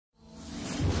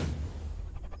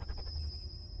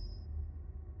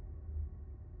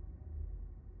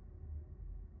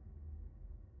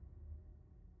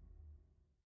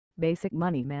Basic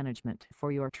money management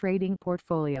for your trading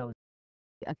portfolio.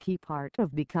 A key part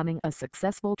of becoming a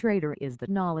successful trader is the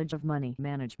knowledge of money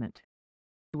management.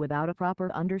 Without a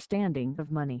proper understanding of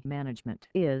money management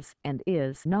is and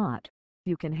is not,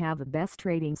 you can have the best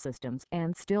trading systems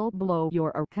and still blow your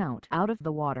account out of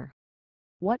the water.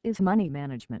 What is money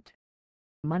management?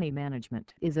 Money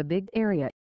management is a big area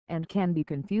and can be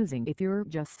confusing if you're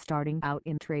just starting out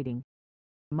in trading.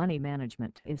 Money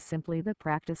management is simply the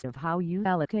practice of how you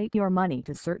allocate your money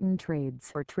to certain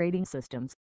trades or trading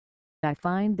systems. I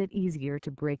find it easier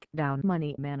to break down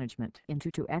money management into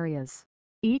two areas,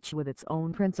 each with its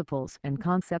own principles and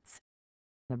concepts.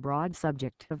 The broad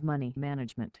subject of money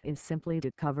management is simply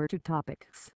to cover two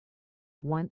topics.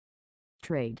 1.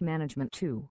 Trade management.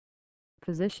 2.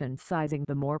 Position sizing.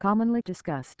 The more commonly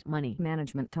discussed money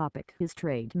management topic is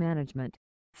trade management,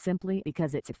 simply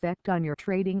because its effect on your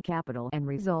trading capital and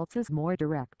results is more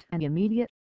direct and immediate.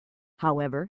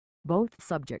 However, both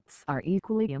subjects are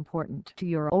equally important to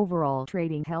your overall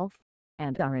trading health,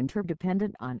 and are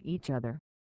interdependent on each other.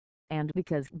 And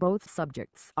because both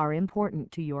subjects are important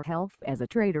to your health as a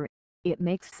trader, it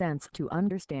makes sense to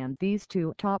understand these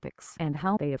two topics and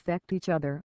how they affect each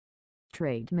other.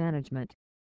 Trade management.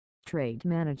 Trade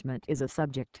management is a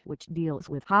subject which deals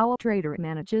with how a trader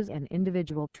manages an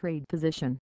individual trade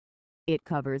position. It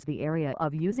covers the area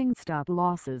of using stop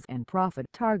losses and profit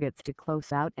targets to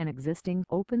close out an existing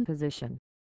open position.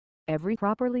 Every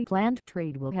properly planned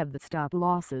trade will have the stop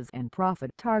losses and profit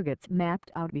targets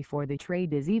mapped out before the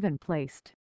trade is even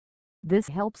placed. This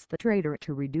helps the trader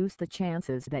to reduce the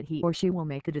chances that he or she will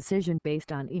make a decision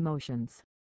based on emotions,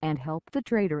 and help the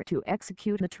trader to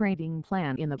execute the trading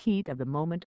plan in the heat of the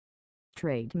moment.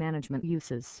 Trade management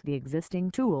uses the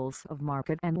existing tools of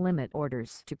market and limit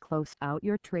orders to close out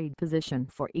your trade position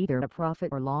for either a profit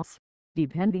or loss,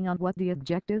 depending on what the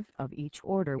objective of each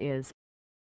order is.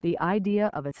 The idea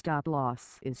of a stop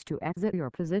loss is to exit your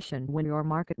position when your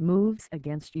market moves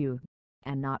against you,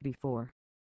 and not before.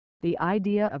 The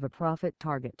idea of a profit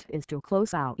target is to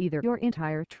close out either your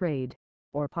entire trade,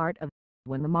 or part of,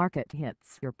 when the market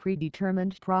hits your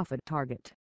predetermined profit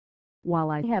target.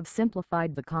 While I have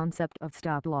simplified the concept of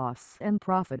stop loss and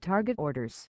profit target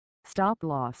orders, stop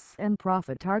loss and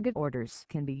profit target orders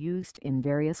can be used in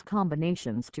various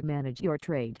combinations to manage your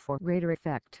trade for greater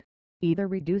effect, either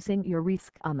reducing your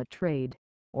risk on the trade,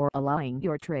 or allowing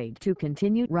your trade to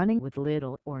continue running with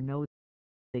little or no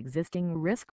existing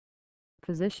risk.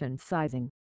 Position sizing.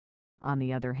 On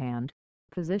the other hand,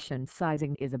 position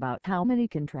sizing is about how many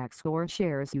contracts or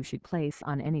shares you should place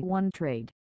on any one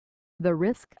trade. The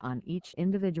risk on each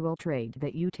individual trade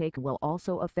that you take will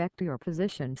also affect your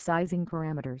position sizing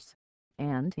parameters,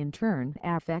 and in turn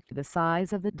affect the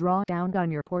size of the drawdown on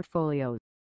your portfolio.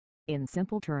 In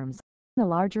simple terms, the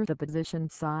larger the position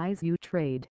size you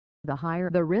trade, the higher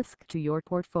the risk to your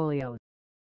portfolio.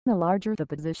 The larger the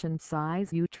position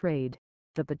size you trade,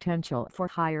 the potential for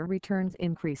higher returns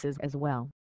increases as well.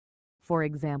 For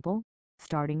example,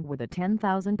 starting with a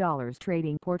 $10,000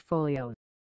 trading portfolio,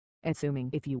 assuming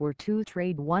if you were to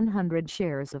trade 100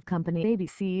 shares of company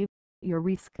ABC, your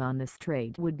risk on this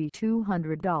trade would be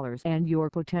 $200 and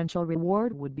your potential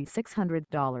reward would be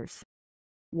 $600.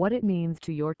 What it means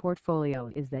to your portfolio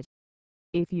is that,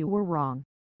 if you were wrong,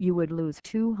 you would lose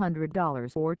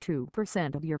 $200 or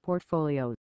 2% of your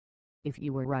portfolio. If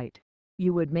you were right,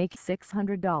 you would make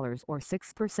 $600 or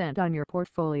 6% on your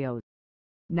portfolio.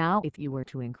 Now if you were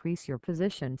to increase your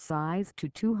position size to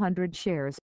 200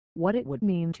 shares, what it would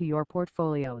mean to your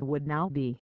portfolio would now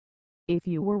be, if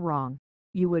you were wrong,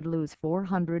 you would lose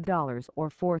 $400 or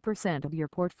 4% of your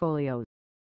portfolio.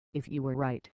 If you were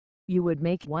right, you would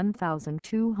make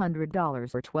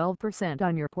 $1,200 or 12%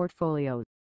 on your portfolio.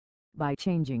 By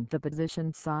changing the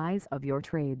position size of your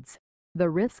trades, the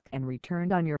risk and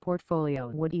return on your portfolio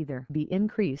would either be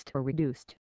increased or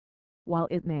reduced. While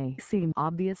it may seem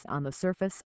obvious on the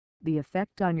surface, the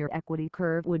effect on your equity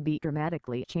curve would be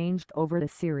dramatically changed over the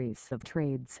series of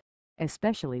trades,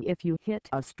 especially if you hit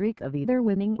a streak of either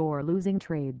winning or losing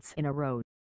trades in a row.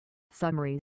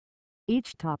 Summary.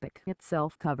 Each topic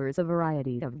itself covers a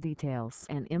variety of details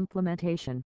and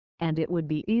implementation, and it would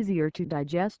be easier to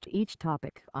digest each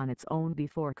topic on its own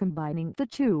before combining the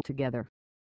two together.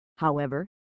 However,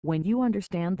 when you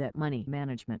understand that money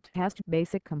management has two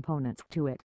basic components to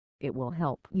it, it will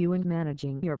help you in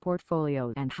managing your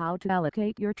portfolio and how to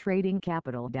allocate your trading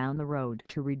capital down the road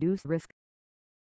to reduce risk.